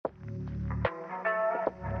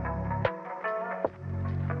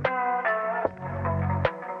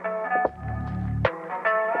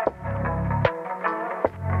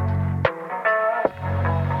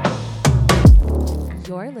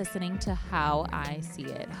You're listening to How I See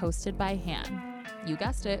It, hosted by Han. You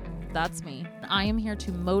guessed it, that's me. I am here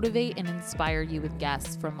to motivate and inspire you with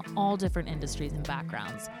guests from all different industries and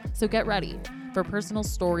backgrounds. So get ready for personal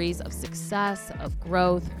stories of success, of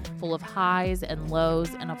growth, full of highs and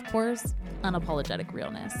lows, and of course, unapologetic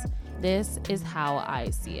realness. This is How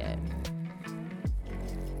I See It.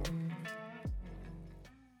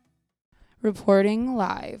 Reporting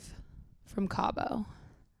live from Cabo.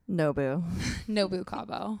 Nobu. Nobu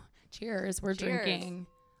Cabo. Cheers. We're Cheers. drinking,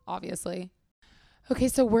 obviously. Okay,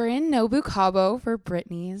 so we're in Nobu Cabo for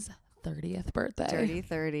Brittany's 30th birthday. Dirty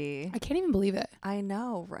 30. I can't even believe it. I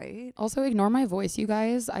know, right? Also, ignore my voice, you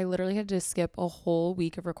guys. I literally had to skip a whole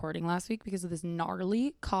week of recording last week because of this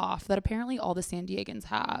gnarly cough that apparently all the San Diegans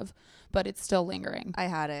have, but it's still lingering. I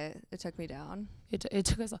had it. It took me down. It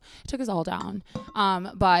took us all down.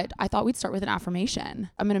 But I thought we'd start with an affirmation.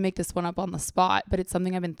 I'm going to make this one up on the spot, but it's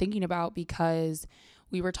something I've been thinking about because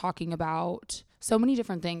we were talking about so many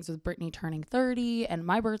different things with Brittany turning 30 and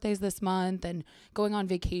my birthday's this month, and going on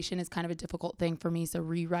vacation is kind of a difficult thing for me. So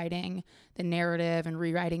rewriting the narrative and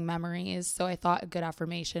rewriting memories. So I thought a good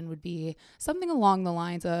affirmation would be something along the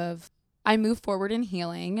lines of, I move forward in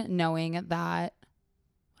healing, knowing that,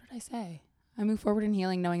 what did I say? I move forward in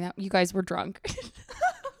healing, knowing that you guys were drunk.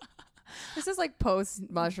 This is like post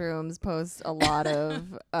mushrooms, post a lot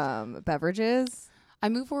of beverages. I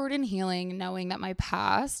move forward in healing, knowing that my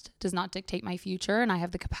past does not dictate my future, and I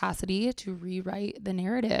have the capacity to rewrite the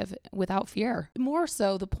narrative without fear. More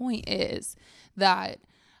so, the point is that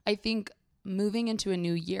I think moving into a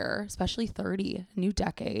new year, especially 30, a new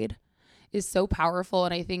decade, is so powerful.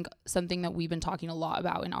 And I think something that we've been talking a lot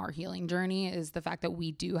about in our healing journey is the fact that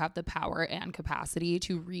we do have the power and capacity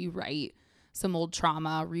to rewrite some old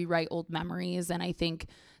trauma, rewrite old memories. And I think,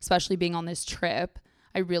 especially being on this trip,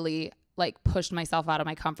 I really pushed myself out of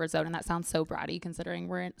my comfort zone. And that sounds so bratty considering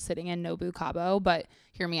we're sitting in Nobu Cabo, but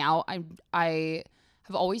hear me out. I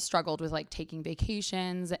have always struggled with taking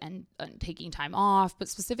vacations and taking time off, but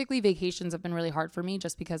specifically vacations have been really hard for me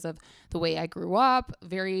just because of the way I grew up,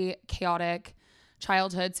 very chaotic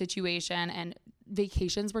childhood situation, and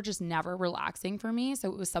vacations were just never relaxing for me.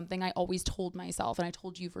 So it was something I always told myself, and I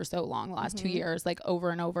told you for so long, the last 2 years,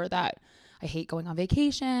 over and over, that I hate going on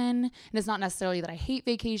vacation. And it's not necessarily that I hate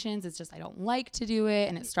vacations, it's just I don't like to do it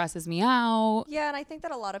and it stresses me out. Yeah, and I think that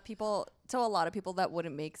to a lot of people that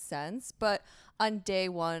wouldn't make sense. But on day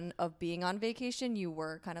one of being on vacation, you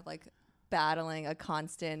were kind of battling a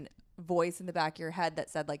constant voice in the back of your head that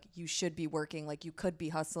said you should be working, you could be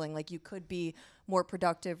hustling, you could be more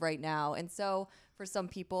productive right now. And so for some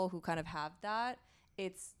people who kind of have that,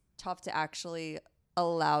 it's tough to actually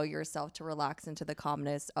allow yourself to relax into the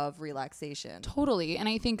calmness of relaxation. Totally. And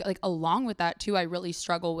I think along with that too, I really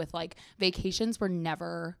struggle with vacations were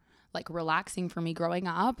never relaxing for me growing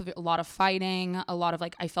up. A lot of fighting, a lot of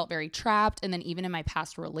I felt very trapped. And then even in my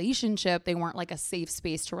past relationship, they weren't a safe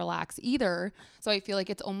space to relax either. So I feel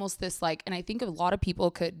it's almost this and I think a lot of people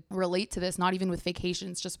could relate to this, not even with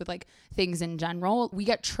vacations, just with things in general. We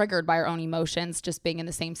get triggered by our own emotions just being in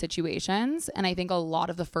the same situations. And I think a lot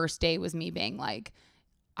of the first day was me being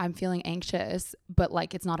I'm feeling anxious, but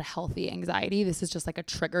it's not a healthy anxiety. This is just a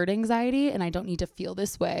triggered anxiety, and I don't need to feel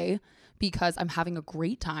this way because I'm having a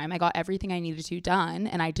great time. I got everything I needed to done,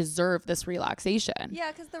 and I deserve this relaxation.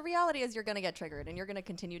 Yeah, because the reality is you're going to get triggered, and you're going to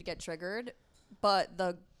continue to get triggered, but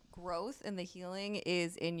the growth and the healing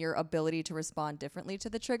is in your ability to respond differently to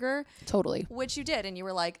the trigger. Totally. Which you did, and you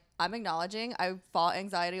were I'm acknowledging I fought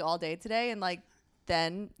anxiety all day today, and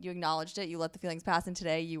then you acknowledged it, you let the feelings pass, and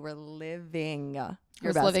today you were living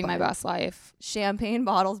my best life. Champagne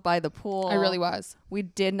bottles by the pool. I really was. We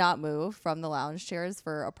did not move from the lounge chairs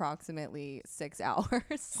for approximately 6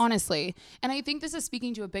 hours. Honestly. And I think this is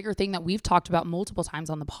speaking to a bigger thing that we've talked about multiple times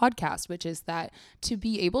on the podcast, which is that to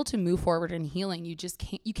be able to move forward in healing,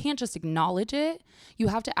 you can't just acknowledge it. You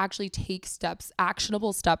have to actually take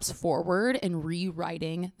actionable steps forward in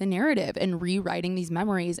rewriting the narrative and rewriting these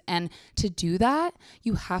memories. And to do that,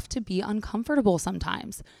 you have to be uncomfortable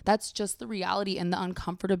sometimes. That's just the reality. And the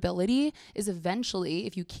uncomfortability is eventually,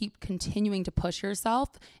 if you keep continuing to push yourself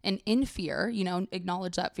and in fear,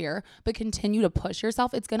 acknowledge that fear, but continue to push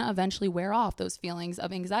yourself, it's going to eventually wear off those feelings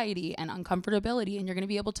of anxiety and uncomfortability, and you're going to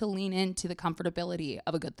be able to lean into the comfortability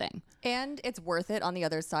of a good thing. And it's worth it on the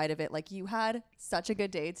other side of it. You had such a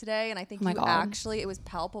good day today, and I think it was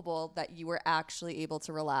palpable that you were actually able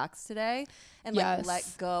to relax today and let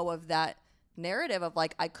go of that narrative of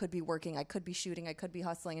like I could be working, I could be shooting, I could be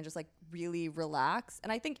hustling, and just like really relax.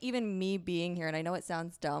 And I think even me being here, and I know it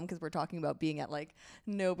sounds dumb because we're talking about being at like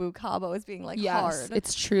Nobu Cabo as being like hard.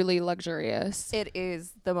 It's truly luxurious. It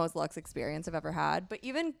is the most luxe experience I've ever had. But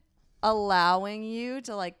even allowing you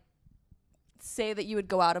to like say that you would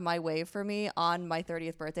go out of my way for me on my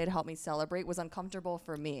 30th birthday to help me celebrate was uncomfortable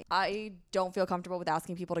for me. I don't feel comfortable with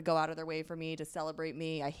asking people to go out of their way for me to celebrate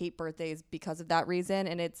me. I hate birthdays because of that reason,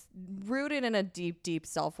 and it's rooted in a deep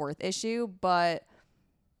self-worth issue, but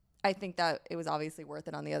I think that it was obviously worth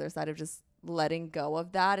it on the other side of just letting go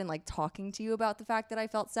of that and like talking to you about the fact that I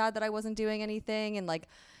felt sad that I wasn't doing anything. And like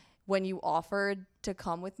when you offered to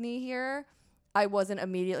come with me here, I wasn't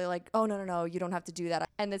immediately like, oh, no, you don't have to do that.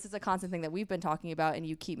 And this is a constant thing that we've been talking about, and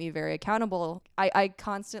you keep me very accountable. I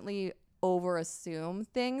constantly over-assume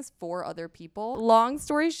things for other people. Long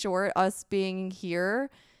story short, us being here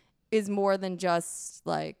is more than just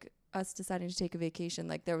like us deciding to take a vacation.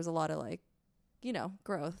 Like there was a lot of like, you know,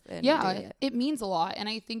 growth. And it means a lot. And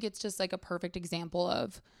I think it's just like a perfect example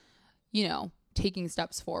of, you know, taking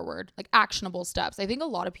steps forward, like actionable steps. I think a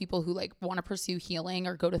lot of people who like want to pursue healing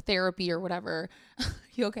or go to therapy or whatever.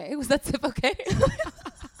 You okay? Was that sip okay? We're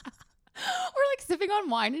like sipping on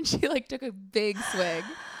wine and she like took a big swig.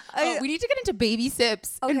 We need to get into baby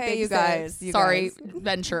sips. Okay, and big you guys. Sorry,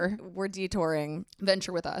 venture. We're detouring.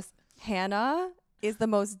 Venture with us. Hannah is the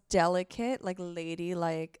most delicate, like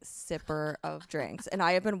ladylike sipper of drinks. And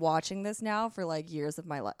I have been watching this now for like years of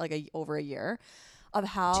my life, like over a year. Of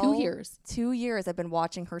how 2 years. 2 years I've been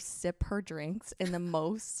watching her sip her drinks in the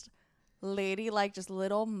most ladylike, just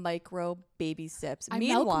little micro baby sips. I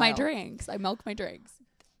milk my drinks.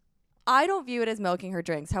 I don't view it as milking her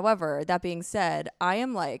drinks. However, that being said, I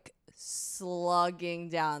am like slugging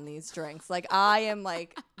down these drinks. Like I am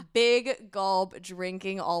like big gulp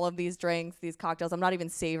drinking all of these drinks, these cocktails. I'm not even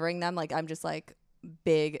savoring them. Like I'm just like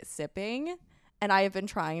big sipping. And I have been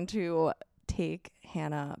trying to take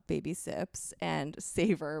Hannah baby sips and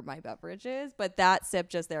savor my beverages, but that sip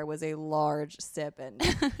just there was a large sip and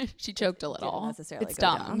she choked a little. Necessarily it's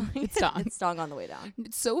done. It's done. It stung on the way down.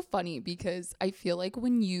 It's so funny because I feel like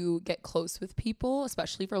when you get close with people,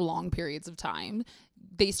 especially for long periods of time,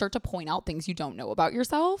 they start to point out things you don't know about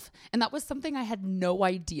yourself. And that was something I had no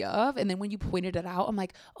idea of. And then when you pointed it out, I'm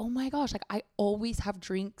like, oh my gosh, like I always have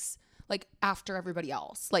drinks like after everybody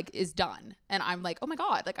else like is done, and I'm like, oh my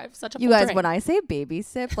god, like I have such a you guys drink. When I say baby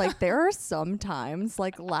sip, like there are some times,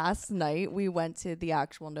 like last night we went to the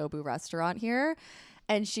actual Nobu restaurant here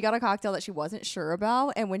and she got a cocktail that she wasn't sure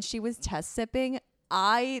about, and when she was test sipping,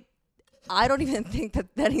 I don't even think that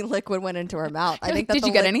any liquid went into her mouth. I think that did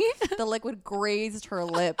you get any? The liquid grazed her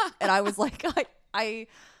lip, and I was like, I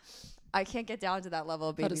can't get down to that level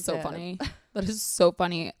of baby That is so sip. funny. That is so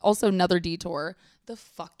funny. Also, another detour. The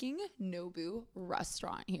fucking Nobu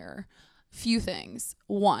restaurant here. Few things.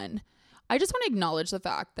 One, I just want to acknowledge the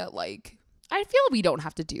fact that, like, I feel we don't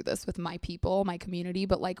have to do this with my people, my community,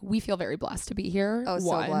 but, like, we feel very blessed to be here. Oh,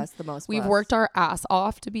 so blessed. The most blessed. We've worked our ass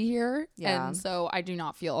off to be here. Yeah. And so I do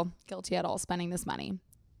not feel guilty at all spending this money.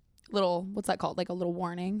 Little, what's that called? Like a little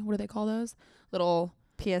warning. What do they call those? Little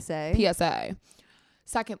PSA.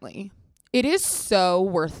 Secondly, it is so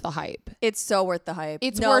worth the hype. It's so worth the hype.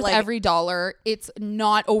 It's worth every dollar. It's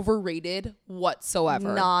not overrated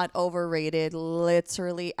whatsoever. Not overrated,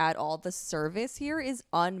 literally at all. The service here is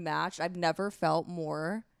unmatched. I've never felt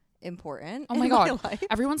more important. Oh my god,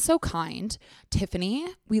 everyone's so kind. Tiffany,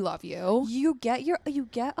 we love you. You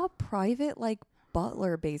get a private like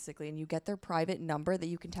butler basically, and you get their private number that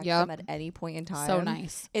you can text them at any point in time. So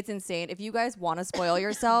nice. It's insane. If you guys want to spoil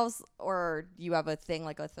yourselves or you have a thing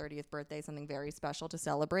like a 30th birthday, something very special to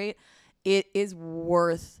celebrate, it is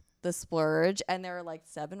worth the splurge. And there are like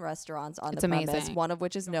 7 restaurants on the premise, one of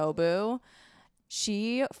which is Nobu.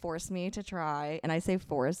 She forced me to try, and I say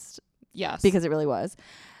forced, yes, because it really was,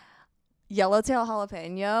 yellowtail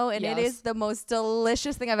jalapeno, and it is the most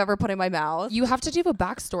delicious thing I've ever put in my mouth. You have to do a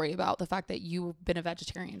backstory about the fact that you've been a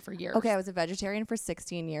vegetarian for years. Okay, I was a vegetarian for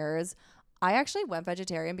 16 years. I actually went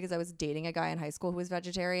vegetarian because I was dating a guy in high school who was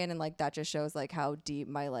vegetarian, and like that just shows like how deep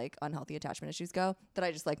my like unhealthy attachment issues go, that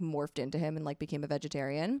I just like morphed into him and like became a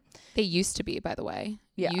vegetarian. They used to be, by the way.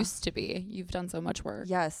 Yeah. Used to be. You've done so much work.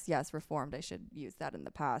 Yes, reformed. I should use that in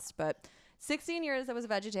the past, but 16 years I was a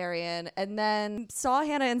vegetarian, and then saw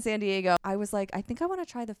Hannah in San Diego. I was like, I think I want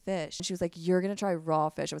to try the fish. And she was like, you're going to try raw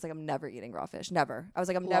fish. I was like, I'm never eating raw fish. Never. I was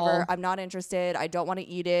like, I'm not interested. I don't want to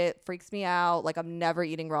eat it. Freaks me out. Like, I'm never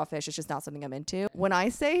eating raw fish. It's just not something I'm into. When I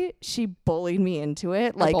say she bullied me into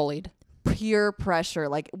it, like bullied. Pure pressure,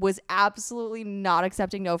 like was absolutely not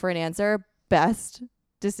accepting no for an answer. Best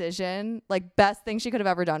decision, like best thing she could have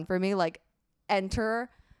ever done for me. Like enter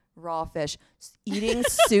raw fish, eating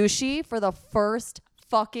sushi for the first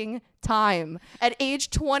fucking time at age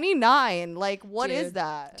 29. Like, what is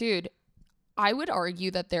that? Dude, I would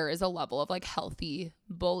argue that there is a level of like healthy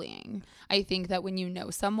bullying. I think that when you know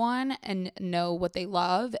someone and know what they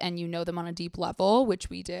love and you know them on a deep level, which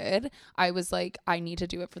we did, I was like, I need to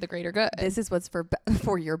do it for the greater good. This is what's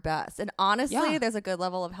for your best. And honestly, there's a good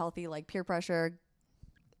level of healthy like peer pressure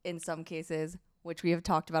in some cases, which we have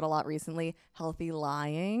talked about a lot recently. Healthy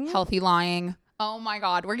lying. Oh my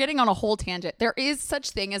God, we're getting on a whole tangent. There is such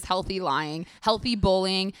thing as healthy lying, healthy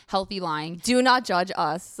bullying, healthy lying. Do not judge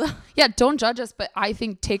us. Yeah, don't judge us, but I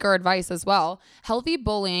think take our advice as well. Healthy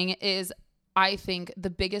bullying is, I think, the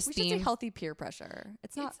biggest We should theme. say healthy peer pressure.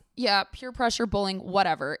 It's not. Yeah, peer pressure, bullying,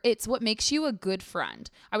 whatever. It's what makes you a good friend.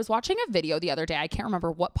 I was watching a video the other day. I can't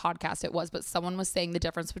remember what podcast it was, but someone was saying the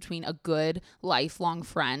difference between a good lifelong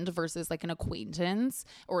friend versus like an acquaintance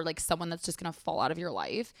or like someone that's just going to fall out of your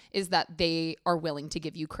life is that they are willing to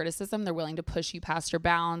give you criticism. They're willing to push you past your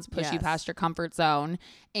bounds, push you past your comfort zone.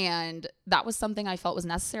 And that was something I felt was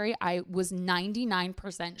necessary. I was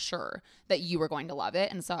 99% sure that you were going to love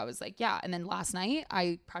it. And so I was like, yeah. And then last night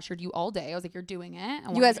I pressured you all day. I was like, you're doing it.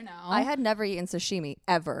 You guys, I had never eaten sashimi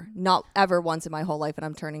ever, not ever once in my whole life. And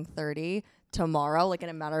I'm turning 30 tomorrow, like in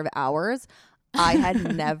a matter of hours. I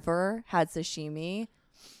had never had sashimi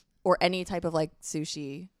or any type of like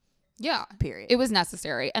sushi. Yeah. Period. It was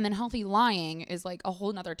necessary. And then healthy lying is like a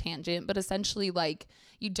whole nother tangent, but essentially like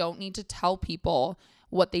you don't need to tell people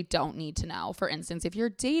what they don't need to know. For instance, if you're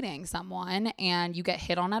dating someone and you get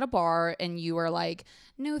hit on at a bar and you are like,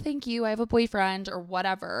 no, thank you, I have a boyfriend or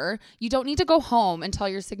whatever, you don't need to go home and tell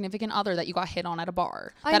your significant other that you got hit on at a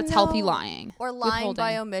bar. That's healthy lying. Or lying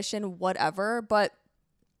by omission, whatever. But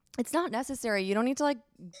it's not necessary. You don't need to like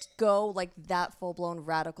go like that full-blown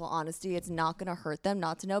radical honesty. It's not going to hurt them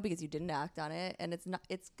not to know because you didn't act on it. And it's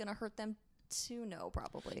going to hurt them to know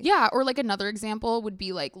probably. Yeah. Or like another example would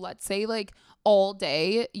be like, let's say like all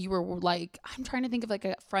day you were like, I'm trying to think of like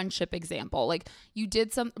a friendship example. Like you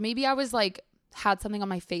did maybe I was like had something on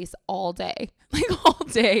my face all day, like all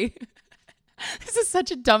day. This is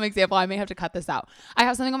such a dumb example. I may have to cut this out. I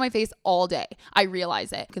have something on my face all day. I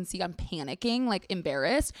realize it. You can see I'm panicking, like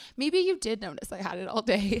embarrassed. Maybe you did notice I had it all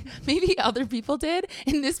day. Maybe other people did.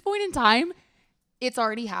 In this point in time, it's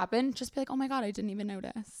already happened. Just be like, oh my God, I didn't even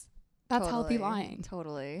notice. That's healthy lying.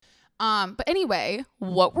 Totally. But anyway,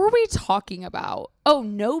 what were we talking about? Oh,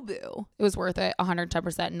 Nobu. It was worth it.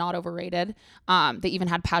 110%. Not overrated. They even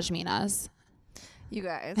had pashminas. You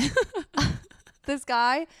guys. This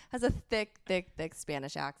guy has a thick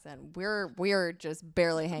Spanish accent. We're just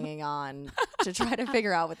barely hanging on to try to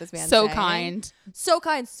figure out what this man's saying. So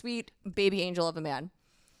kind, sweet baby angel of a man.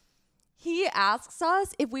 He asks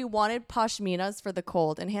us if we wanted pashminas for the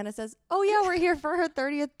cold, and Hannah says, "Oh yeah, we're here for her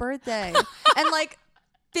 30th birthday." And like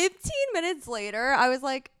 15 minutes later, I was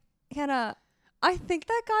like, "Hannah, I think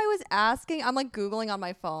that guy was asking." I'm like Googling on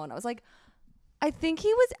my phone. I was like, I think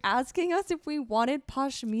he was asking us if we wanted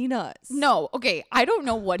pashminas. No, okay. I don't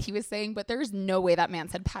know what he was saying, but there's no way that man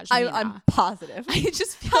said pashmina. I'm positive. I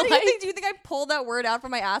just feel How do you think I pulled that word out from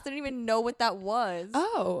my ass? I didn't even know what that was.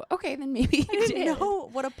 Oh, okay. Then maybe he did. I didn't know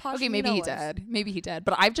what a pashmina was. Okay, maybe he did.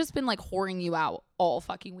 But I've just been like whoring you out all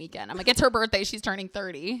fucking weekend. I'm like, it's her birthday. She's turning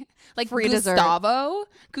 30. Like free Gustavo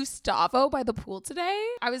by the pool today.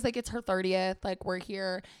 I was like, it's her 30th. Like we're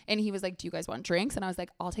here. And he was like, do you guys want drinks? And I was like,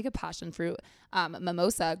 I'll take a passion fruit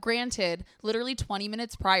mimosa. Granted, literally 20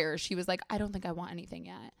 minutes prior, she was like, I don't think I want anything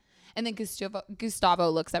yet. And then Gustavo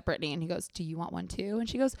looks at Brittany and he goes, do you want one too? And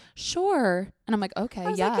she goes, sure. And I'm like, okay, I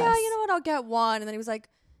was yes. like, yeah, you know what? I'll get one. And then he was like,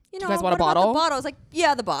 you know, guys want what a bottle? About the bottle? I was like,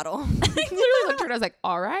 yeah, the bottle. I literally looked at her and I was like,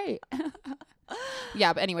 all right.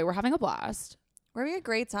 Yeah, but anyway, we're having a blast. We're having a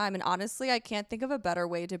great time. And honestly, I can't think of a better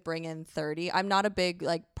way to bring in 30. I'm not a big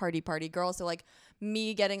like party girl. So like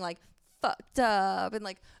me getting like fucked up and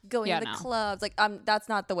like going to the clubs. Like that's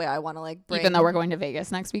not the way I want to like bring. Even though we're going to Vegas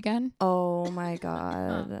next weekend. Oh my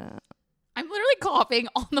God. I'm literally coughing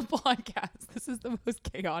on the podcast. This is the most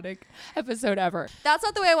chaotic episode ever. That's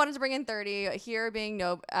not the way I wanted to bring in 30. Here being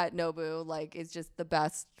at Nobu, like, is just the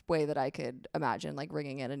best way that I could imagine, like,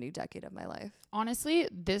 bringing in a new decade of my life. Honestly,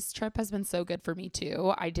 this trip has been so good for me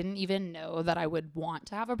too. I didn't even know that I would want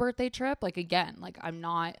to have a birthday trip. Like, again, like I'm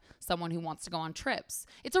not someone who wants to go on trips.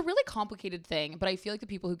 It's a really complicated thing, but I feel like the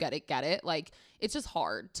people who get it. Like, it's just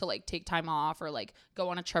hard to like take time off or like go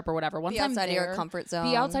on a trip or whatever. Once be outside of your comfort zone.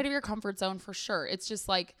 Be outside of your comfort zone for sure. It's just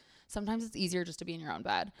like sometimes it's easier just to be in your own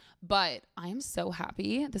bed. But I am so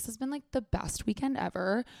happy. This has been like the best weekend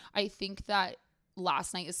ever. I think that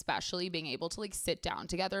last night, especially being able to like sit down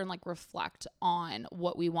together and like reflect on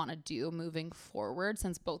what we want to do moving forward,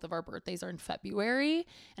 since both of our birthdays are in February.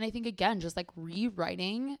 And I think, again, just like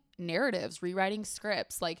rewriting narratives, rewriting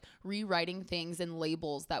scripts, like rewriting things and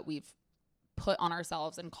labels that we've put on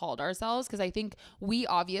ourselves and called ourselves. Because I think we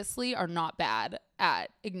obviously are not bad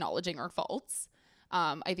at acknowledging our faults.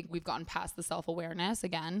 I think we've gotten past the self-awareness.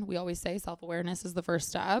 Again, we always say self-awareness is the first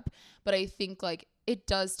step, but I think like it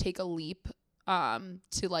does take a leap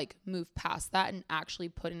to like move past that and actually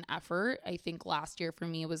put in effort. I think last year for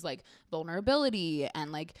me was like vulnerability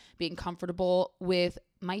and like being comfortable with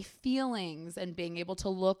my feelings and being able to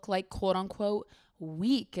look like quote unquote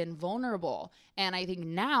weak and vulnerable. And I think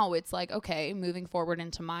now it's like, okay, moving forward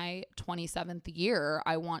into my 27th year,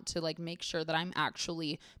 I want to like make sure that I'm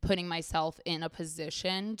actually putting myself in a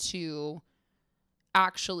position to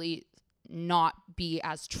actually not be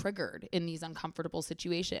as triggered in these uncomfortable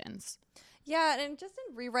situations. Yeah, and just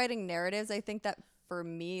in rewriting narratives, I think that for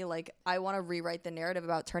me, like, I want to rewrite the narrative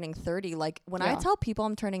about turning 30. Like, when I tell people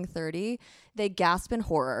I'm turning 30, they gasp in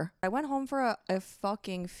horror. I went home for a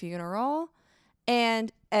fucking funeral,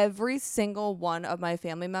 and every single one of my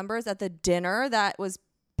family members at the dinner that was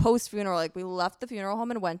post-funeral, like, we left the funeral home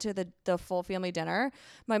and went to the full family dinner.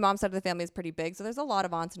 My mom's side of the family is pretty big, so there's a lot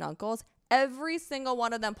of aunts and uncles. Every single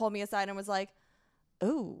one of them pulled me aside and was like,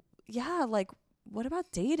 oh, yeah, like, what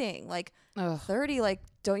about dating? Like, 30, like,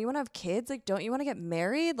 don't you want to have kids? Like, don't you want to get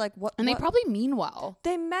married? Like, what? And they probably mean well.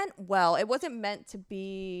 They meant well. It wasn't meant to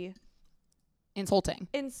be insulting,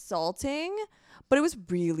 but it was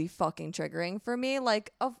really fucking triggering for me.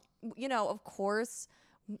 Like, of course,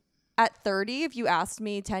 at 30, if you asked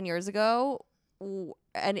me 10 years ago, or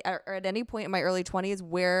at any point in my early 20s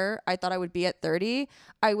where I thought I would be at 30,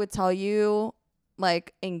 I would tell you,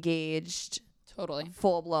 like, engaged, totally,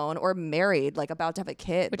 full blown, or married, like about to have a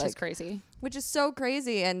kid, which is crazy. Which is so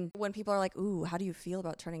crazy. And when people are like, ooh, how do you feel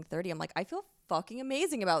about turning 30? I'm like, I feel fucking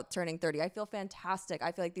amazing about turning 30. I feel fantastic.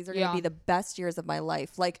 I feel like these are going to be the best years of my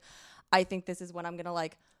life. Like, I think this is when I'm going to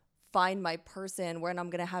like find my person, when I'm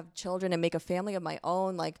going to have children and make a family of my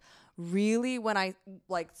own. Like, really, when I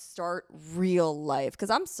like start real life. Because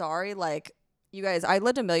I'm sorry, like, you guys, I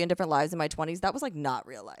lived a million different lives in my 20s. That was like not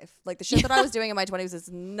real life. Like, the shit that I was doing in my 20s is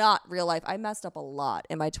not real life. I messed up a lot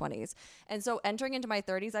in my 20s. And so entering into my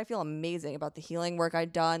 30s, I feel amazing about the healing work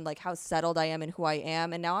I've done, like how settled I am in who I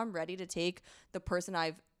am. And now I'm ready to take the person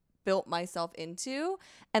I've built myself into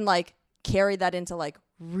and like carry that into like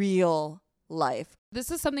real life.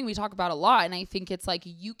 This is something we talk about a lot, and I think it's like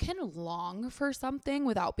you can long for something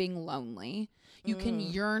without being lonely. You can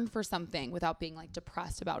yearn for something without being like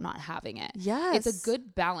depressed about not having it. Yes. It's a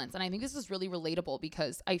good balance. And I think this is really relatable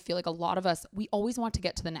because I feel like a lot of us, we always want to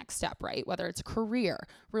get to the next step, right? Whether it's career,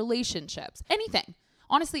 relationships, anything.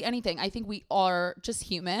 Honestly, anything. I think we are just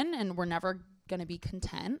human and we're never going to be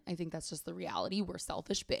content. I think that's just the reality. We're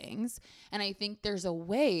selfish beings. And I think there's a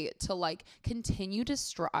way to like continue to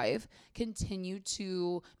strive, continue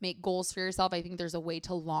to make goals for yourself. I think there's a way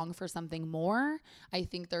to long for something more. I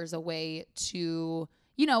think there's a way to,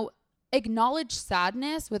 acknowledge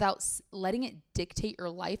sadness without letting it dictate your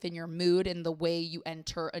life and your mood and the way you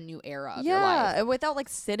enter a new era of your life. Yeah, without like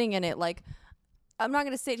sitting in it. Like, I'm not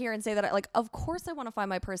going to sit here and say that, of course I want to find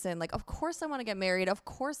my person. Like, of course I want to get married. Of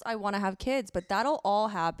course I want to have kids. But that'll all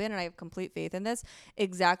happen, and I have complete faith in this,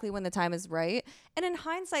 exactly when the time is right. And in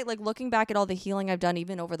hindsight, like, looking back at all the healing I've done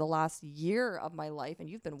even over the last year of my life, and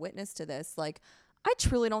you've been witness to this, like, I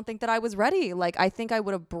truly don't think that I was ready. Like, I think I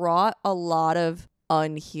would have brought a lot of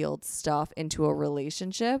unhealed stuff into a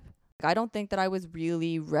relationship. I don't think that I was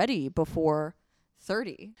really ready before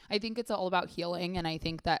 30. I think it's all about healing. And I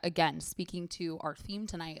think that, again, speaking to our theme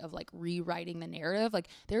tonight of like rewriting the narrative, like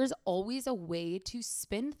there's always a way to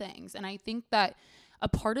spin things. And I think that a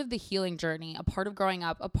part of the healing journey, a part of growing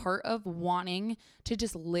up, a part of wanting to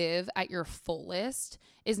just live at your fullest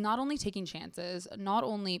is not only taking chances, not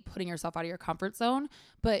only putting yourself out of your comfort zone,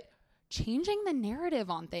 but changing the narrative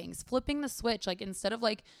on things, flipping the switch. Like, instead of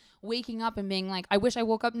like waking up and being like, I wish I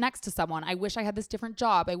woke up next to someone. I wish I had this different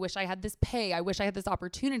job. I wish I had this pay. I wish I had this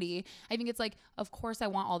opportunity. I think it's like, of course I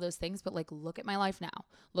want all those things, but like, look at my life now.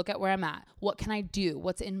 Look at where I'm at. What can I do?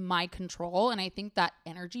 What's in my control? And I think that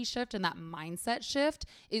energy shift and that mindset shift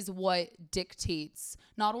is what dictates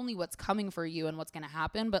not only what's coming for you and what's going to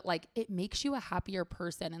happen, but like it makes you a happier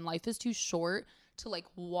person. And life is too short to like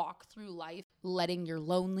walk through life letting your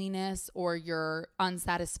loneliness or your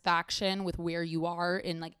unsatisfaction with where you are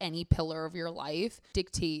in like any pillar of your life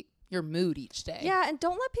dictate your mood each day. Yeah, and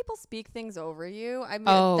don't let people speak things over you. I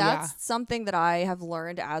mean, that's something that I have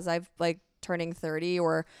learned as I've like turning 30,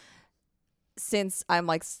 or since I'm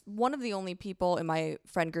like one of the only people in my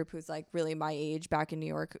friend group who's like really my age back in New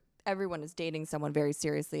York, everyone is dating someone very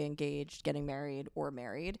seriously engaged, getting married or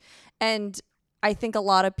married. And I think a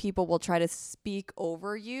lot of people will try to speak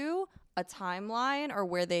over you a timeline or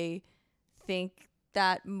where they think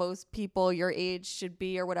that most people your age should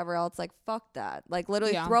be or whatever else. Like, fuck that. Like,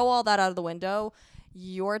 literally Yeah. throw all that out of the window.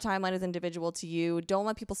 Your timeline is individual to you. Don't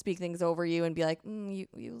let people speak things over you and be like,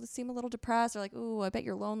 you seem a little depressed, or like, ooh, I bet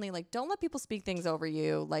you're lonely. Like, don't let people speak things over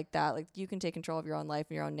you like that. Like, you can take control of your own life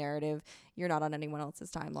and your own narrative. You're not on anyone else's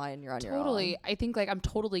timeline. You're on your Totally. own. I think like I'm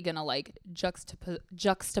totally gonna like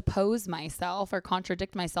juxtapose myself or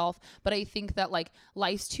contradict myself, but I think that like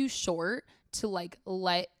life's too short to like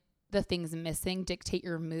let the things missing dictate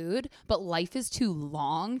your mood, but life is too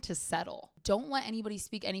long to settle. Don't let anybody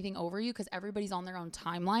speak anything over you because everybody's on their own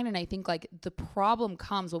timeline. And I think like the problem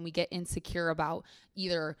comes when we get insecure about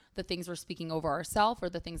either the things we're speaking over ourselves or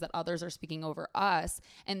the things that others are speaking over us.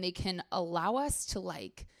 And they can allow us to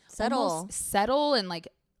like settle and like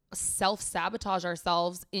self-sabotage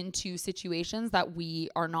ourselves into situations that we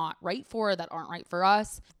are not right for, that aren't right for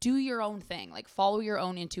us. Do your own thing, like follow your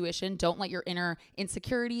own intuition. Don't let your inner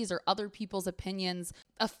insecurities or other people's opinions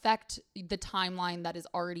affect the timeline that is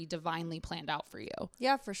already divinely planned out for you.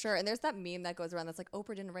 Yeah, for sure. And there's that meme that goes around that's like,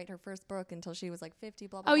 Oprah didn't write her first book until she was like 50,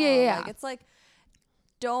 blah, blah, Oh blah. yeah. Like, it's like,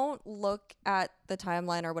 don't look at the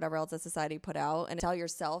timeline or whatever else that society put out and tell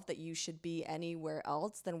yourself that you should be anywhere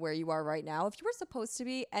else than where you are right now. If you were supposed to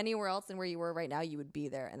be anywhere else than where you were right now, you would be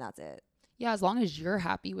there, and that's it. Yeah, as long as you're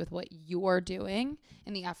happy with what you're doing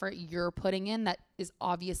and the effort you're putting in, that is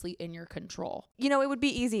obviously in your control. You know, it would be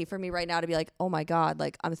easy for me right now to be like, oh my God,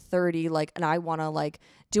 like I'm 30, like, and I want to like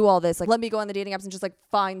do all this. Like, let me go on the dating apps and just like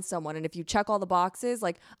find someone. And if you check all the boxes,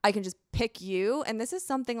 like I can just pick you. And this is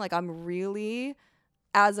something like I'm really,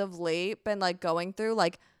 as of late, been like going through.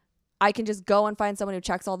 Like, I can just go and find someone who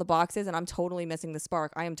checks all the boxes and I'm totally missing the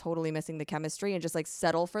spark. I am totally missing the chemistry and just like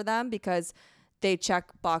settle for them because they check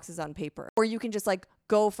boxes on paper. Or you can just like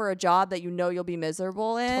go for a job that you know you'll be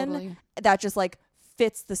miserable in, Totally. that just like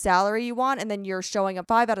fits the salary you want, and then you're showing up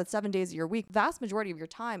 5 out of 7 days of your week, vast majority of your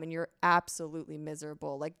time, and you're absolutely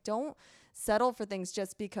miserable. Like, don't settle for things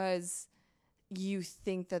just because you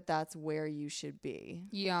think that that's where you should be.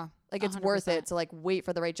 Yeah. Like, it's 100%. worth it to like wait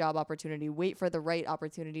for the right job opportunity, wait for the right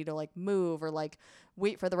opportunity to like move, or like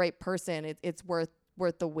wait for the right person. It's worth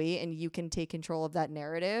the wait, and you can take control of that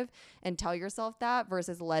narrative and tell yourself that,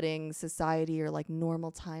 versus letting society or like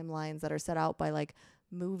normal timelines that are set out by like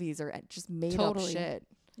movies or just made up shit.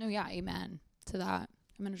 No, yeah, amen to that.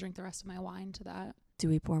 I'm gonna drink the rest of my wine to that. Do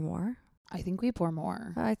we pour more? I think we pour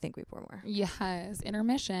more. I think we pour more. Yes,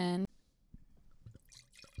 intermission.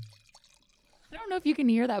 I don't know if you can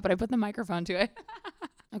hear that, but I put the microphone to it.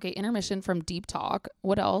 Okay, intermission from Deep Talk.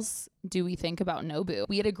 What else do we think about Nobu?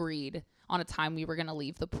 We had agreed on a time we were going to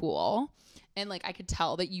leave the pool. And like I could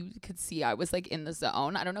tell that you could see I was like in the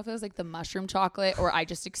zone. I don't know if it was like the mushroom chocolate or I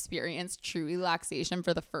just experienced true relaxation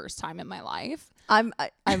for the first time in my life. I'm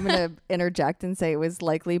going to interject and say it was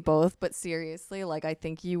likely both, but seriously, like I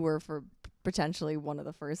think you were for potentially one of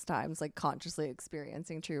the first times like consciously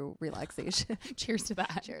experiencing true relaxation. Cheers to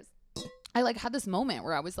that. Cheers. I like had this moment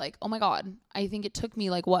where I was like, oh my God, I think it took me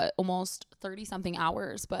like what, almost 30 something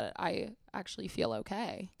hours, but I actually feel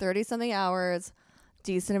okay. 30 something hours,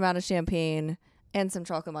 decent amount of champagne and some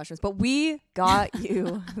chocolate mushrooms. But we got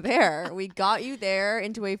you there. We got you there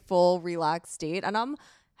into a full relaxed state. And I'm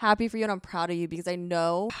happy for you and I'm proud of you because I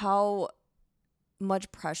know how much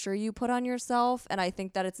pressure you put on yourself. And I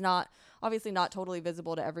think that it's not obviously not totally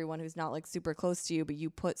visible to everyone who's not like super close to you, but you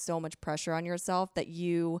put so much pressure on yourself that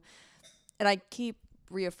you, and I keep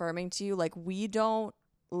reaffirming to you, like, we don't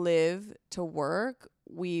live to work,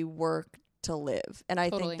 we work to live. And I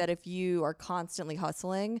think that if you are constantly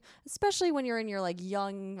hustling, especially when you're in your like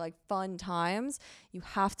young, like fun times, you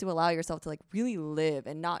have to allow yourself to like really live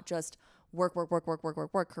and not just work.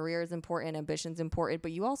 Career is important, ambition's important,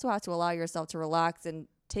 but you also have to allow yourself to relax and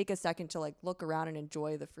take a second to like look around and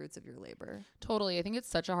enjoy the fruits of your labor. Totally. I think it's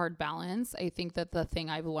such a hard balance. I think that the thing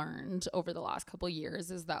I've learned over the last couple of years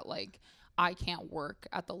is that like I can't work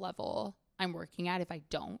at the level I'm working at if I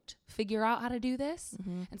don't figure out how to do this.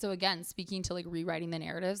 Mm-hmm. And so again, speaking to like rewriting the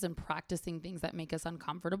narratives and practicing things that make us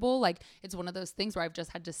uncomfortable, like it's one of those things where I've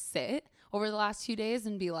just had to sit over the last 2 days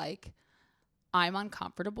and be like, I'm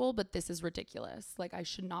uncomfortable, but this is ridiculous. Like I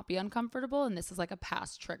should not be uncomfortable. And this is like a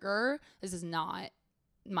past trigger. This is not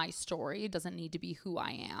my story. It doesn't need to be who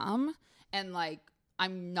I am. And like,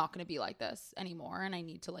 I'm not going to be like this anymore. And I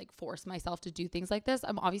need to like force myself to do things like this.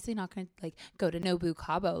 I'm obviously not going to like go to Nobu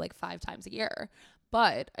Cabo like 5 times a year,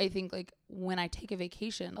 But I think like when I take a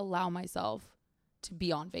vacation, allow myself to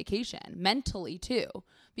be on vacation mentally too,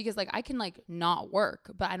 because like I can like not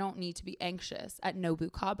work, but I don't need to be anxious at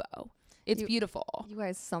Nobu Cabo. It's beautiful. You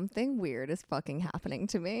guys, something weird is fucking happening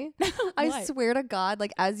to me. I What? swear to God,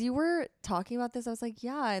 like as you were talking about this, I was like,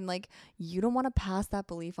 yeah, and like you don't want to pass that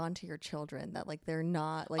belief on to your children that like they're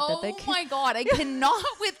not like that they Oh can. my God, I cannot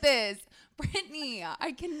with this. Brittany,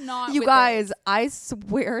 I cannot You with guys, this. I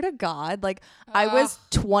swear to God, like I was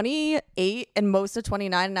 28 and most of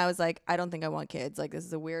 29 and I was like, I don't think I want kids. Like this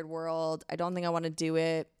is a weird world. I don't think I want to do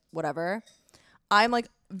it. Whatever. I'm like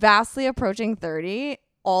vastly approaching 30.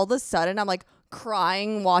 All of a sudden I'm like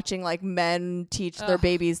crying watching like men teach their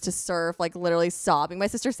babies to surf, like literally sobbing. My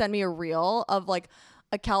sister sent me a reel of like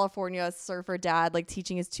a California surfer dad like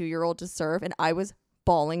teaching his 2-year-old to surf, and I was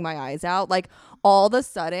bawling my eyes out. Like all of a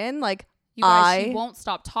sudden, like You guys, she won't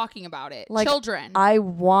stop talking about it. like, Children. I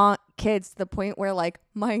want kids to the point where like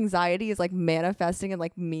my anxiety is like manifesting in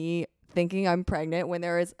like me thinking I'm pregnant when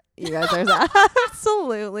there is, you guys, there's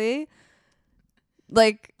absolutely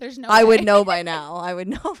like There's no I way. would know by now. I would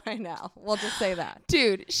know by now. We'll just say that.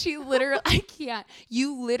 Dude, she literally, I can't.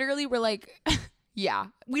 You literally were like, yeah,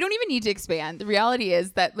 we don't even need to expand. The reality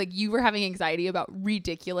is that like you were having anxiety about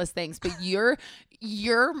ridiculous things, but your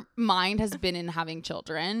mind has been in having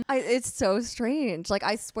children. It's so strange. Like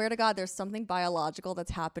I swear to God, there's something biological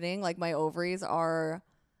that's happening. Like my ovaries are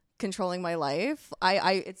controlling my life.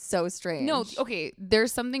 It's so strange. No, okay,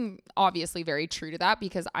 there's something obviously very true to that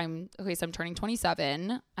because I'm turning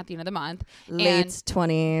 27 at the end of the month. Late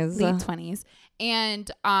 20s. Late 20s.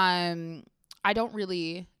 And I don't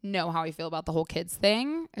really know how I feel about the whole kids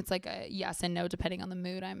thing. It's like a yes and no depending on the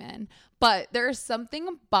mood I'm in. But there's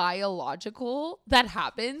something biological that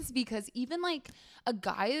happens because even like a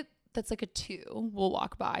guy that's like a 2 will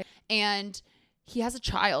walk by and he has a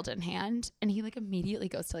child in hand and he like immediately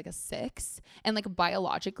goes to like a 6, and like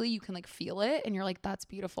biologically you can like feel it and you're like, that's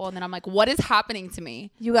beautiful. And then I'm like, what is happening to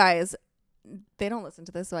me? You guys, they don't listen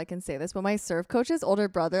to this so I can say this, but my surf coach's older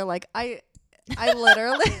brother, like I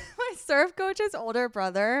literally my surf coach's older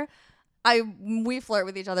brother, we flirt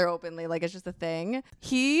with each other openly, like it's just a thing.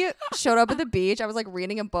 He showed up at the beach. I was like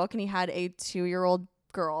reading a book and he had a 2-year-old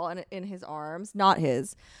girl in his arms, not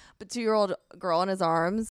his, but 2-year-old girl in his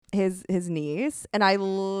arms, his niece, and I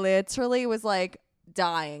literally was like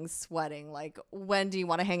dying, sweating, like when do you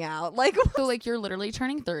want to hang out? Like so like you're literally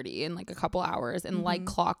turning 30 in like a couple hours, and like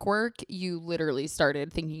clockwork you literally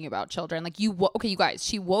started thinking about children. Like you guys,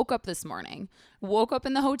 she woke up this morning, woke up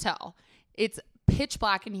in the hotel, it's pitch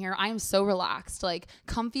black in here, I am so relaxed, like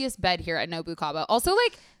comfiest bed here at Nobu Cabo. Also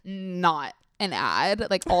like not an ad,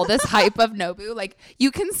 like all this hype of Nobu, like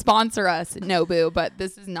you can sponsor us Nobu, but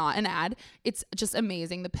this is not an ad. It's just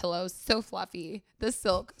amazing. The pillows so fluffy, the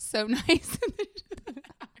silk so nice.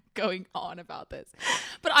 Going on about this,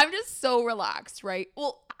 but I'm just so relaxed, right?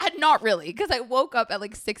 Well, not really, because I woke up at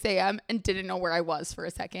like 6 a.m. and didn't know where I was for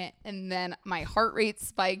a second, and then my heart rate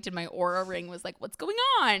spiked and my aura ring was like, what's going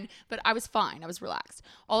on? But I was fine, I was relaxed.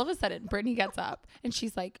 All of a sudden Brittany gets up and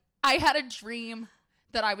she's like, I had a dream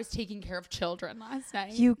that I was taking care of children last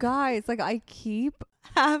night. You guys, like I keep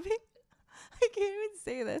having, I can't even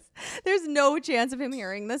say this. There's no chance of him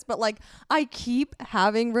hearing this, but like I keep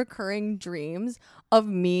having recurring dreams of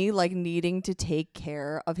me like needing to take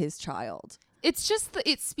care of his child. It's just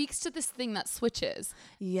it speaks to this thing that switches.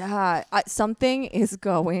 Yeah, something is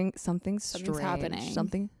going, something's strange. Happening.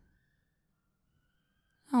 Something.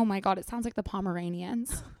 Oh my God, it sounds like the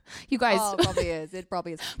Pomeranians. You guys. Oh, it probably is. It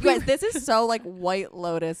probably is. You guys, this is so like White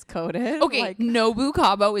Lotus coded. Okay, like, Nobu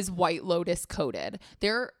Cabo is White Lotus coded.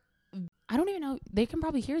 I don't even know. They can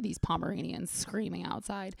probably hear these Pomeranians screaming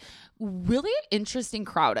outside. Really interesting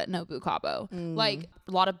crowd at Nobu Cabo. Like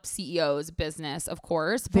a lot of CEOs, business, of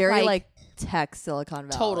course. Very like tech Silicon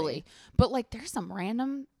Valley. Totally. But like there's some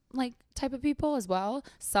random like type of people as well.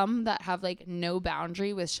 Some that have like no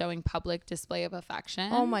boundary with showing public display of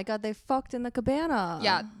affection. Oh my God, they fucked in the cabana.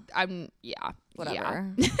 Yeah.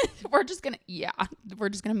 Whatever. Yeah. We're just gonna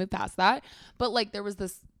move past that. But like there was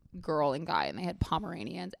this girl and guy and they had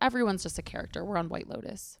Pomeranians. Everyone's just a character. We're on White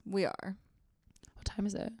Lotus. We are. What time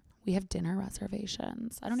is it? We have dinner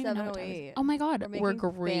reservations. I don't even know what time it is. 7:08. Oh my God. We're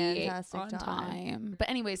great fantastic on time. But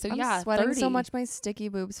anyway, so I'm sweating 30. so much my sticky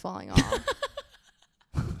boobs falling off.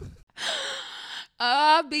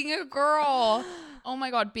 Being a girl. Oh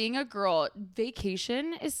my God, being a girl.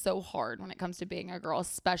 Vacation is so hard when it comes to being a girl,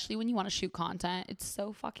 especially when you want to shoot content. It's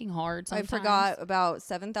so fucking hard sometimes. I forgot about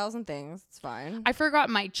 7,000 things. It's fine. I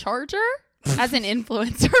forgot my charger As an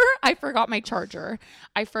influencer, I forgot my charger.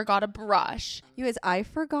 I forgot a brush. You guys, I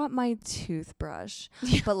forgot my toothbrush.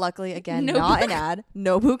 But luckily, again, Nobu. not an ad.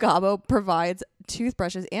 Nobu Cabo provides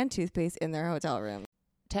toothbrushes and toothpaste in their hotel room.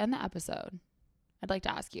 To end the episode, I'd like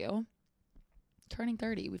to ask you, turning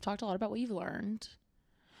 30, we've talked a lot about what you've learned.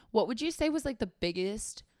 What would you say was like the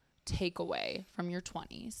biggest takeaway from your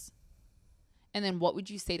 20s? And then what would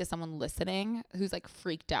you say to someone listening who's like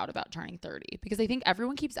freaked out about turning 30? Because I think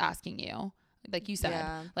everyone keeps asking you, like you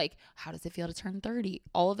said, like, how does it feel to turn 30?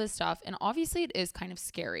 All of this stuff. And obviously it is kind of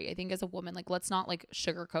scary. I think as a woman, like, let's not like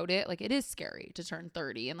sugarcoat it. Like, it is scary to turn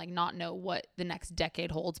 30 and like not know what the next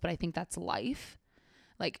decade holds. But I think that's life.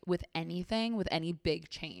 Like with anything, with any big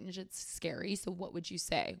change, it's scary. So what would you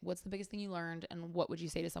say? What's the biggest thing you learned? And what would you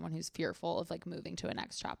say to someone who's fearful of like moving to a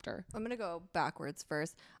next chapter? I'm going to go backwards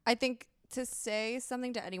first. I think to say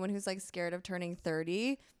something to anyone who's like scared of turning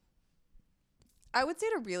 30, I would say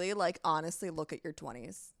to really like honestly look at your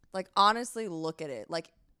 20s. Like honestly look at it.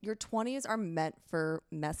 Like your 20s are meant for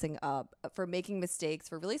messing up, for making mistakes,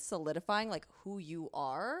 for really solidifying like who you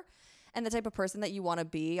are and the type of person that you want to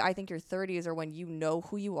be. I think your 30s are when you know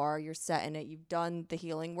who you are, you're set in it, you've done the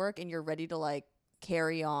healing work and you're ready to like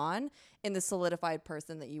carry on in the solidified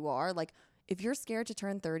person that you are. Like if you're scared to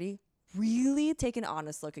turn 30, really take an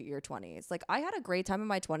honest look at your 20s. Like I had a great time in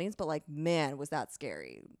my 20s, but like, man, was that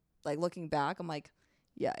scary. Like looking back, I'm like,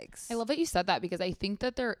 yikes. I love that you said that because I think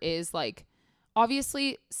that there is like,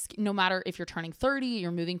 obviously, no matter if you're turning 30,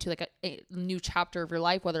 you're moving to like a new chapter of your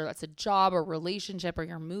life, whether that's a job or relationship or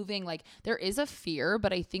you're moving, like there is a fear,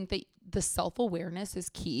 but I think that the self-awareness is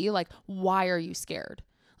key. Like, why are you scared?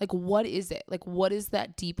 Like, what is it? Like, what is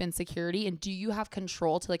that deep insecurity? And do you have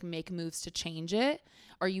control to like make moves to change it?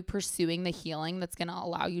 Are you pursuing the healing that's going to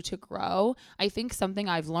allow you to grow? I think something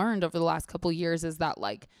I've learned over the last couple of years is that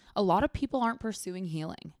like a lot of people aren't pursuing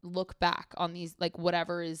healing. Look back on these, like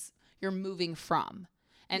whatever is you're moving from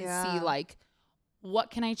and see like, what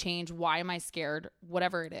can I change? Why am I scared?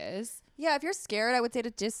 Whatever it is. Yeah. If you're scared, I would say to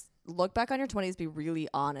just look back on your 20s, be really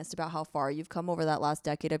honest about how far you've come over that last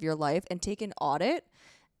decade of your life and take an audit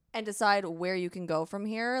and decide where you can go from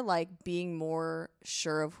here, like being more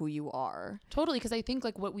sure of who you are. Totally. Because I think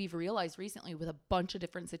like what we've realized recently with a bunch of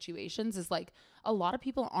different situations is like a lot of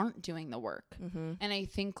people aren't doing the work. Mm-hmm. And I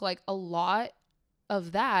think like a lot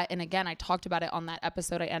of that, and again, I talked about it on that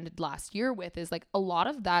episode I ended last year with, is like a lot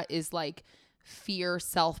of that is like fear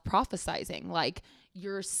self-prophesizing. Like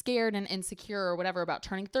you're scared and insecure or whatever about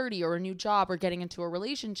turning 30 or a new job or getting into a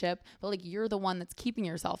relationship, but like you're the one that's keeping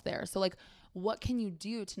yourself there. So like, what can you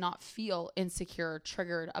do to not feel insecure,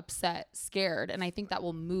 triggered, upset, scared? And I think that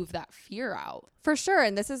will move that fear out. For sure.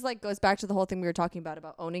 And this is like goes back to the whole thing we were talking about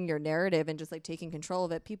owning your narrative and just like taking control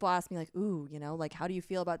of it. People ask me like, ooh, you know, like how do you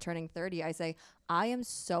feel about turning 30? I say, I am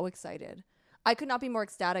so excited. I could not be more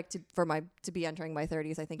ecstatic to be entering my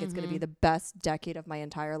 30s. I think it's going to be the best decade of my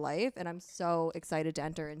entire life. And I'm so excited to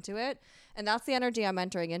enter into it. And that's the energy I'm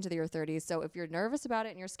entering into your 30s. So if you're nervous about it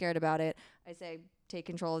and you're scared about it, I say take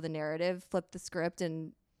control of the narrative, flip the script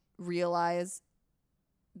and realize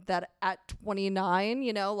that at 29,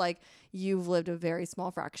 you know, like you've lived a very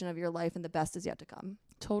small fraction of your life and the best is yet to come.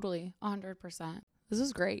 Totally. 100%. This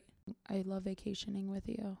is great. I love vacationing with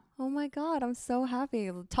you. Oh my God, I'm so happy.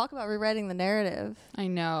 Talk about rewriting the narrative. I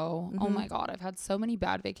know. Mm-hmm. Oh my God, I've had so many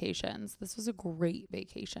bad vacations. This was a great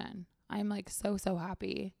vacation. I'm like so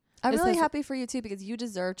happy. I'm really happy for you too because you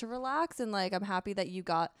deserve to relax and like I'm happy that you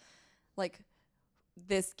got like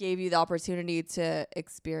this gave you the opportunity to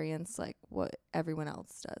experience like what everyone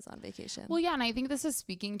else does on vacation. Well, yeah, and I think this is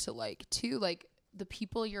speaking to like too like the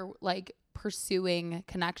people you're like pursuing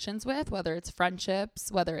connections with, whether it's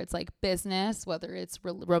friendships, whether it's like business, whether it's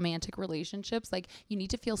romantic relationships, like you need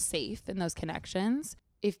to feel safe in those connections.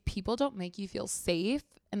 If people don't make you feel safe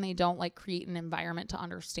and they don't like create an environment to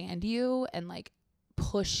understand you and like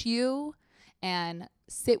push you and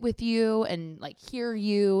sit with you and like hear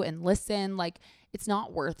you and listen, like it's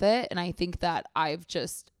not worth it. And I think that I've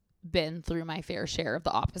just been through my fair share of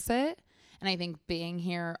the opposite. And I think being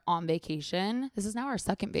here on vacation, this is now our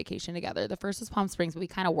second vacation together. The first was Palm Springs, but we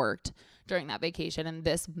kind of worked during that vacation. And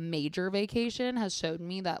this major vacation has showed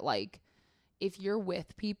me that like, if you're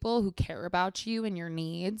with people who care about you and your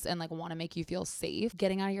needs and like want to make you feel safe,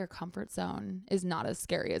 getting out of your comfort zone is not as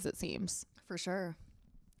scary as it seems. For sure.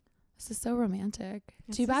 This is so romantic.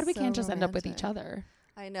 Too bad we can't just end up with each other.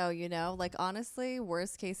 I know, you know, like honestly,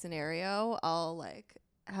 worst case scenario, I'll like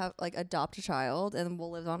have like adopt a child and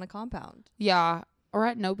we'll live on a compound. Yeah. Or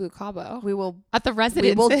at Nobu Cabo. We will at the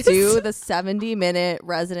residences. We will do the 70-minute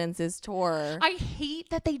residences tour. I hate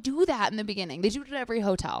that they do that in the beginning. They do it at every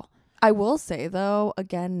hotel. I will say, though,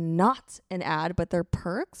 again, not an ad, but their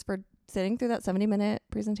perks for sitting through that 70-minute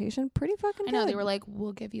presentation, pretty fucking good. I know. They were like,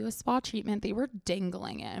 we'll give you a spa treatment. They were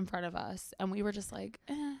dangling it in front of us. And we were just like,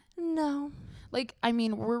 no. Like, I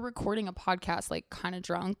mean, we're recording a podcast, like, kind of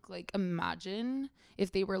drunk. Like, imagine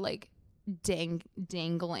if they were, like,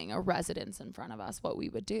 dangling a residence in front of us, what we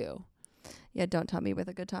would do. Yeah, don't tell me with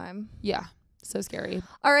a good time. Yeah. So scary.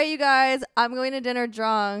 All right, you guys. I'm going to dinner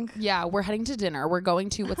drunk. Yeah, we're heading to dinner. We're going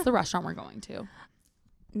to, what's the restaurant we're going to?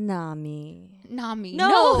 Nami. Nami.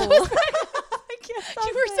 No. I can't stop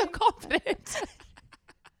you were so confident.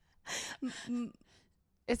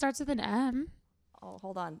 It starts with an M. Oh,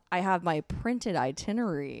 hold on. I have my printed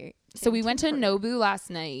itinerary. So we went to Nobu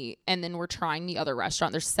last night, and then we're trying the other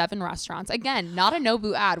restaurant. There's 7 restaurants. Again, not a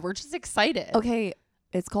Nobu ad. We're just excited. Okay.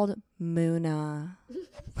 It's called Muna.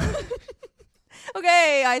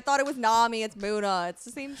 Okay, I thought it was Nami. It's Muna. It's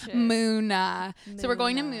the same shit. Muna. So we're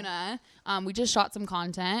going to Muna. We just shot some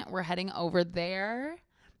content. We're heading over there.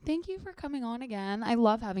 Thank you for coming on again. I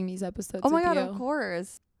love having these episodes. Oh my God, you. of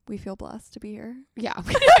course. We feel blessed to be here. Yeah.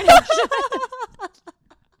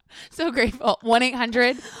 So grateful.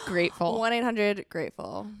 1-800-GRATEFUL.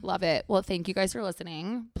 1-800-GRATEFUL. Love it. Well, thank you guys for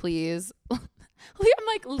listening. Please,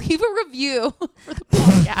 leave a review for the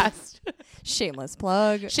podcast. Shameless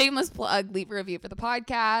plug. Shameless plug. Leave a review for the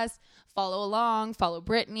podcast. Follow along. Follow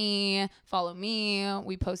Brittany. Follow me.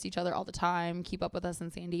 We post each other all the time. Keep up with us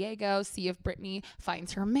in San Diego. See if Brittany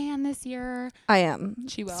finds her man this year. I am.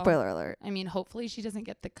 She will. Spoiler alert. I mean, hopefully she doesn't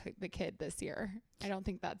get the kid this year. I don't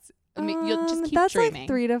think that's... I mean, you'll just keep that's dreaming. Like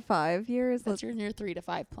 3 to 5 years. That's your 3 to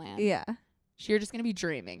 5 plan. Yeah. You're just going to be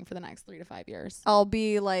dreaming for the next 3 to 5 years. I'll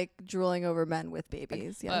be like drooling over men with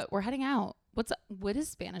babies. Yeah. But we're heading out. What is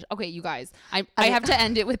Spanish? Okay, you guys, I have to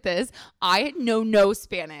end it with this. I know no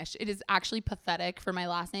Spanish. It is actually pathetic for my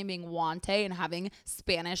last name being Wante and having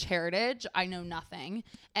Spanish heritage. I know nothing.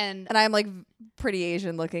 And I'm like pretty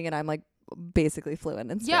Asian looking, and I'm like basically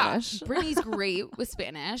fluent in Spanish. Yeah, Brittany's great with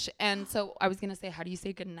Spanish. And so I was going to say, how do you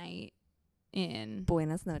say good night in?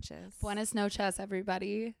 Buenas noches. Buenas noches,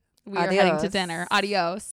 everybody. We Adios. are heading to dinner.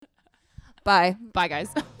 Adios. Bye. Bye,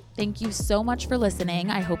 guys. Thank you so much for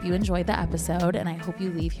listening. I hope you enjoyed the episode, and I hope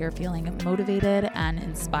you leave here feeling motivated and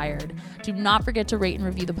inspired. Do not forget to rate and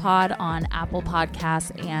review the pod on Apple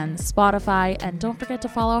Podcasts and Spotify, and don't forget to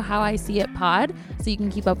follow How I See It Pod so you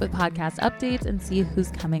can keep up with podcast updates and see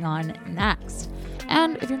who's coming on next.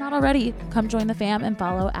 And if you're not already, come join the fam and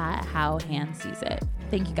follow at How Han Sees It.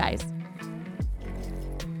 Thank you, guys.